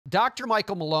Dr.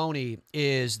 Michael Maloney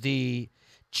is the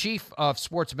chief of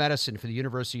sports medicine for the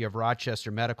University of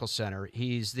Rochester Medical Center.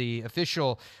 He's the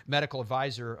official medical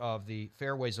advisor of the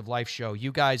Fairways of Life show.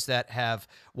 You guys that have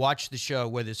watched the show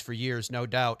with us for years, no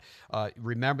doubt,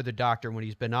 remember the doctor when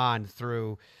he's been on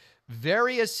through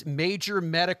various major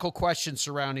medical questions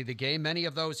surrounding the game. Many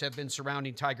of those have been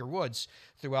surrounding Tiger Woods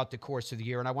throughout the course of the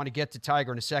year, and I want to get to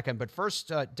Tiger in a second. But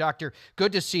first, Doctor,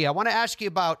 good to see you. I want to ask you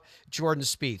about Jordan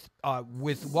Spieth.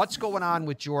 With what's going on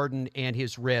with Jordan and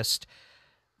his wrist,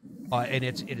 and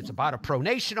it's about a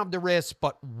pronation of the wrist,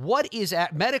 but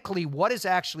medically, what is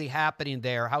actually happening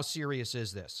there? How serious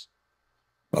is this?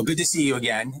 Well, good to see you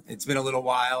again. It's been a little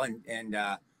while, and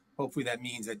hopefully that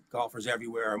means that golfers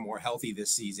everywhere are more healthy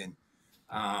this season.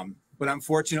 But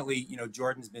unfortunately,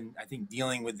 Jordan's been, I think,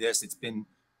 dealing with this. It's been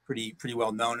pretty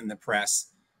well known in the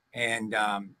press. And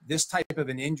this type of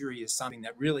an injury is something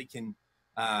that really can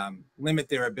limit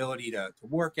their ability to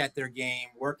work at their game,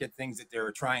 work at things that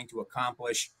they're trying to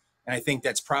accomplish. And I think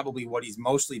that's probably what he's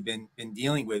mostly been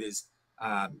dealing with is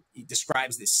he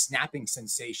describes this snapping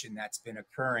sensation that's been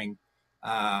occurring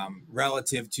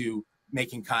relative to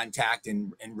making contact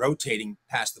and rotating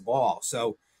past the ball.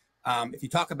 So if you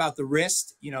talk about the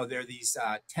wrist, there are these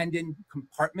tendon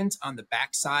compartments on the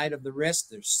backside of the wrist.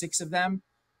 There's 6 of them.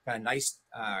 Got a nice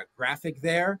graphic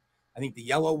there. I think the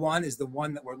yellow one is the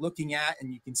one that we're looking at,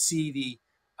 and you can see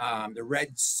the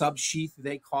red subsheath,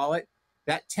 they call it.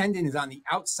 That tendon is on the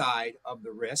outside of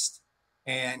the wrist.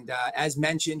 And as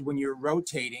mentioned, when you're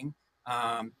rotating,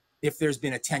 if there's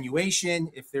been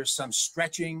attenuation, if there's some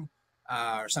stretching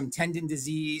or some tendon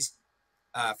disease,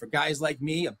 for guys like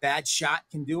me, a bad shot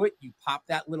can do it. You pop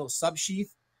that little subsheath,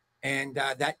 and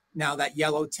that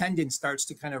yellow tendon starts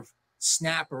to kind of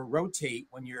snap or rotate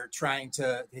when you're trying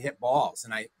to hit balls.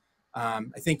 And I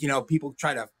think people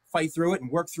try to fight through it and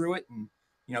work through it, and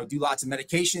do lots of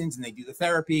medications, and they do the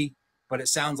therapy. But it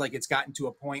sounds like it's gotten to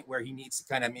a point where he needs to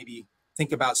kind of maybe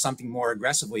think about something more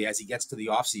aggressively as he gets to the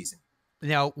off season.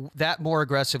 Now, that more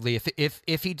aggressively,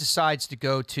 if he decides to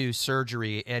go to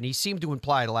surgery, and he seemed to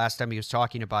imply the last time he was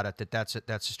talking about it that's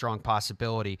a strong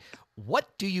possibility, what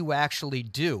do you actually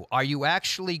do? Are you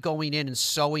actually going in and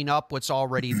sewing up what's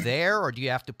already there, or do you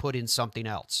have to put in something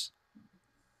else?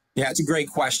 Yeah, it's a great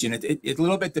question. It a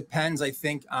little bit depends, I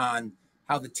think, on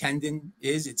how the tendon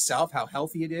is itself, how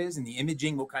healthy it is, and the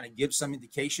imaging will kind of give some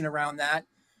indication around that.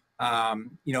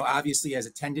 Obviously, as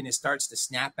a tendon, it starts to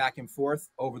snap back and forth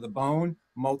over the bone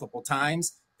multiple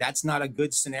times. That's not a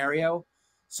good scenario.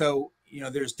 So,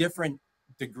 there's different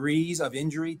degrees of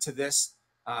injury to this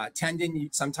tendon.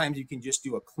 Sometimes you can just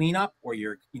do a cleanup, or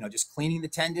you're, just cleaning the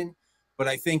tendon. But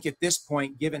I think at this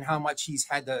point, given how much he's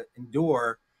had to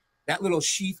endure, that little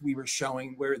sheath we were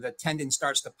showing where the tendon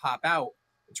starts to pop out,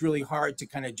 it's really hard to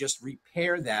kind of just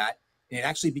repair that. And it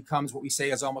actually becomes what we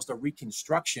say is almost a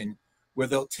reconstruction, where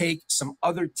they'll take some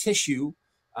other tissue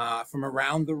from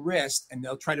around the wrist, and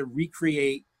they'll try to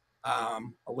recreate a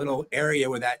little area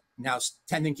where that now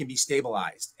tendon can be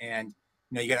stabilized. And,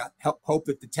 you got to hope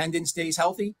that the tendon stays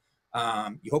healthy.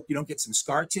 You hope you don't get some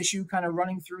scar tissue kind of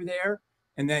running through there.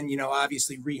 And then,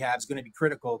 obviously rehab is going to be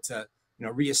critical to,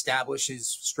 reestablish his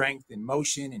strength and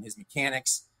motion and his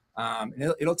mechanics.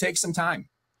 And it'll take some time.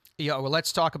 Yeah, well,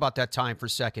 let's talk about that time for a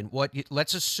second.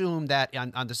 Let's assume that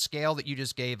on the scale that you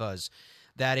just gave us,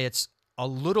 that it's a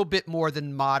little bit more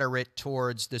than moderate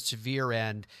towards the severe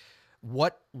end.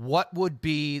 What would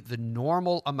be the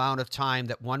normal amount of time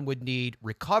that one would need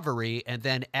recovery? And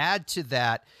then add to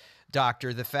that,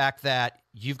 Doctor, the fact that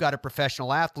you've got a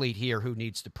professional athlete here who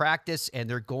needs to practice, and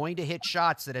they're going to hit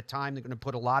shots that at time they're going to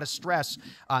put a lot of stress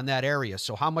on that area.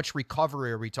 So how much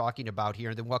recovery are we talking about here?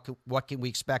 And then what can we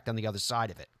expect on the other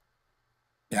side of it?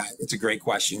 Yeah, it's a great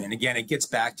question. And again, it gets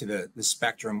back to the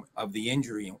spectrum of the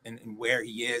injury and where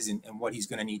he is and what he's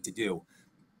going to need to do.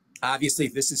 Obviously,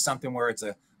 if this is something where it's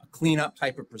a cleanup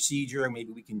type of procedure,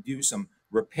 maybe we can do some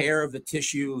repair of the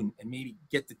tissue and maybe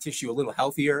get the tissue a little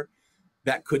healthier.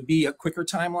 That could be a quicker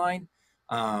timeline.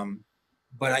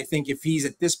 But I think if he's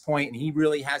at this point and he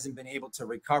really hasn't been able to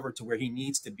recover to where he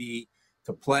needs to be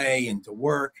to play and to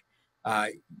work,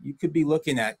 you could be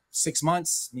looking at 6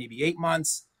 months, maybe 8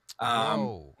 months.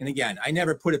 And again, I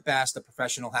never put it past a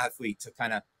professional athlete to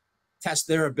kind of test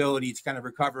their ability to kind of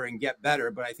recover and get better.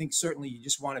 But I think certainly you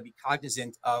just want to be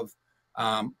cognizant of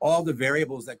all the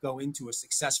variables that go into a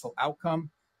successful outcome,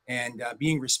 and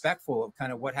being respectful of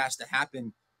kind of what has to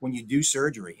happen when you do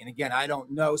surgery. And again, I don't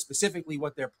know specifically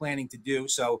what they're planning to do.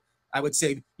 So I would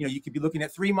say, you could be looking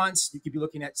at 3 months, you could be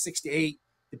looking at 6 to 8,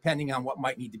 depending on what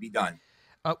might need to be done.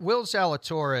 Will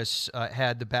Zalatoris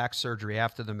had the back surgery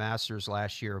after the Masters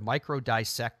last year,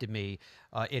 microdiscectomy,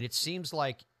 and it seems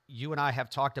like you and I have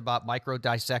talked about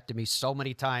microdissectomy so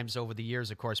many times over the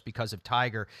years, of course, because of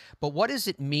Tiger. But what does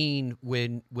it mean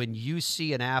when you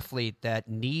see an athlete that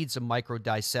needs a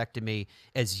microdissectomy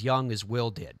as young as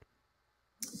Will did?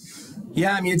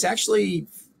 Yeah, I mean, it's actually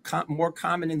more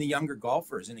common in the younger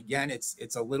golfers. And again,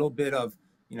 it's a little bit of,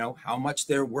 how much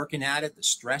they're working at it, the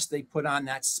stress they put on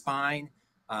that spine,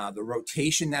 the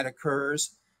rotation that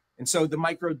occurs. And so the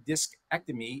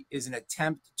microdiscectomy is an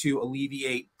attempt to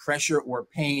alleviate pressure or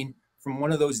pain from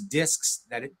one of those discs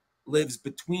that it lives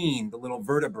between the little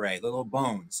vertebrae, the little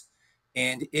bones.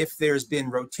 And if there's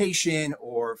been rotation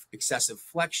or excessive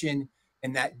flexion,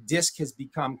 and that disc has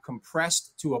become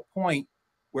compressed to a point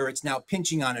where it's now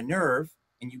pinching on a nerve,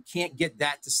 and you can't get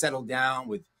that to settle down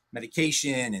with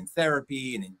medication and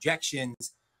therapy and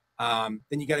injections,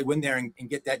 then you got to go in there and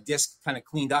get that disc kind of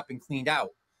cleaned up and cleaned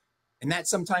out. And that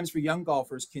sometimes for young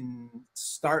golfers can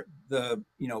start the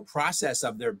process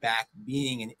of their back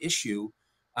being an issue.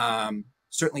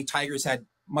 Certainly Tiger's had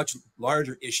much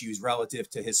larger issues relative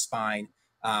to his spine,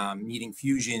 needing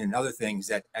fusion and other things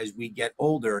that as we get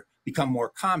older become more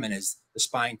common as the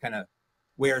spine kind of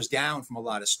wears down from a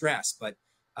lot of stress. But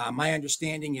my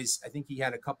understanding is I think he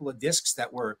had a couple of discs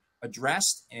that were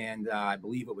addressed, and I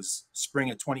believe it was spring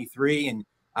of 23, and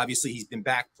obviously he's been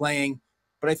back playing.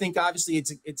 But I think obviously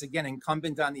it's again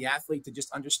incumbent on the athlete to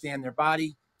just understand their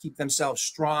body, keep themselves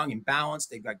strong and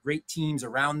balanced. They've got great teams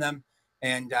around them.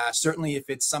 And certainly if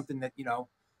it's something that,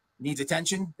 needs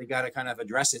attention, they got to kind of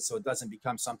address it so it doesn't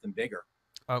become something bigger.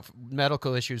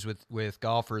 Medical issues with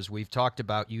golfers. We've talked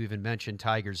about, you even mentioned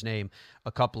Tiger's name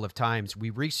a couple of times.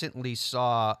 We recently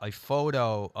saw a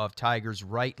photo of Tiger's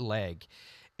right leg,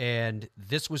 and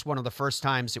this was one of the first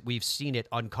times that we've seen it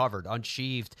uncovered,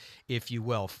 unsheathed, if you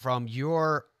will. From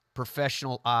your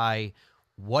professional eye,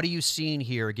 what are you seeing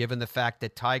here, given the fact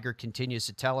that Tiger continues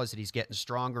to tell us that he's getting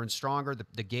stronger and stronger,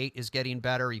 the gait is getting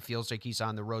better, he feels like he's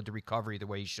on the road to recovery the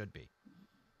way he should be?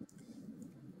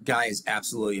 Guy is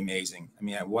absolutely amazing. I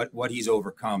mean, what he's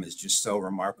overcome is just so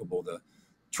remarkable. The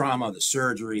trauma, the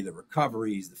surgery, the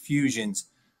recoveries, the fusions.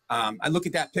 I look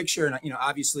at that picture and,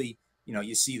 obviously,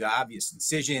 you see the obvious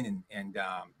incision and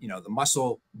the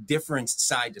muscle difference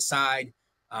side to side.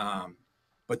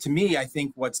 But to me, I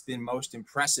think what's been most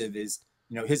impressive is,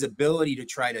 his ability to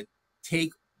try to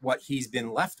take what he's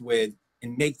been left with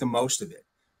and make the most of it.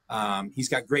 He's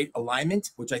got great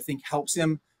alignment, which I think helps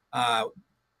him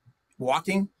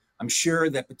walking. I'm sure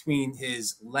that between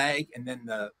his leg and then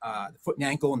the foot and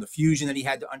ankle and the fusion that he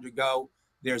had to undergo,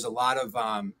 there's a lot of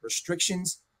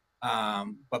restrictions.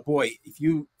 But boy, if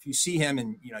you see him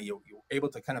and you're able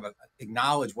to kind of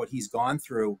acknowledge what he's gone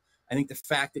through, I think the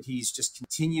fact that he's just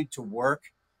continued to work,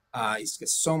 he's got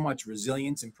so much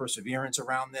resilience and perseverance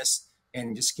around this,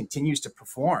 and just continues to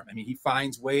perform. I mean, he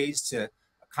finds ways to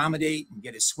accommodate and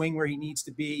get his swing where he needs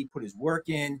to be, put his work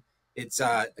in. It's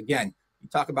again, you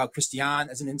talk about Christian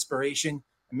as an inspiration.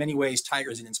 In many ways,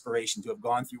 Tiger's an inspiration to have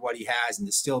gone through what he has and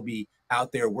to still be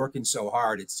out there working so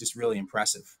hard. It's just really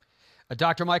impressive.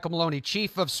 Dr. Michael Maloney,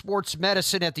 Chief of Sports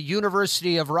Medicine at the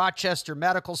University of Rochester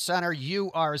Medical Center.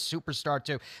 You are a superstar,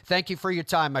 too. Thank you for your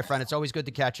time, my friend. It's always good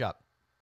to catch up.